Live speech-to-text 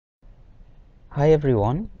Hi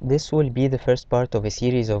everyone, this will be the first part of a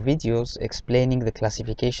series of videos explaining the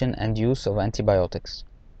classification and use of antibiotics.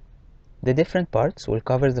 The different parts will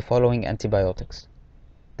cover the following antibiotics: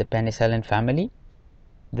 the penicillin family,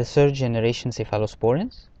 the third generation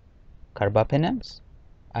cephalosporins, carbapenems,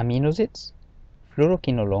 aminosids,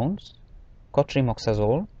 fluoroquinolones,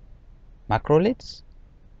 cotrimoxazole, macrolides,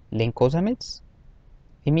 lincosamids,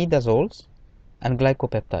 imidazoles, and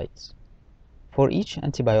glycopeptides. For each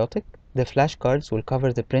antibiotic, the flashcards will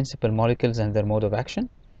cover the principal molecules and their mode of action,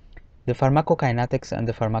 the pharmacokinetics and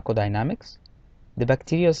the pharmacodynamics, the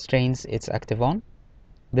bacterial strains it's active on,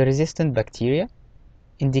 the resistant bacteria,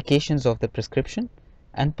 indications of the prescription,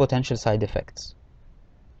 and potential side effects.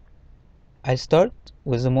 I'll start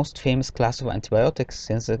with the most famous class of antibiotics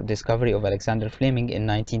since the discovery of Alexander Fleming in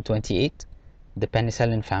 1928, the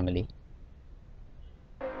penicillin family.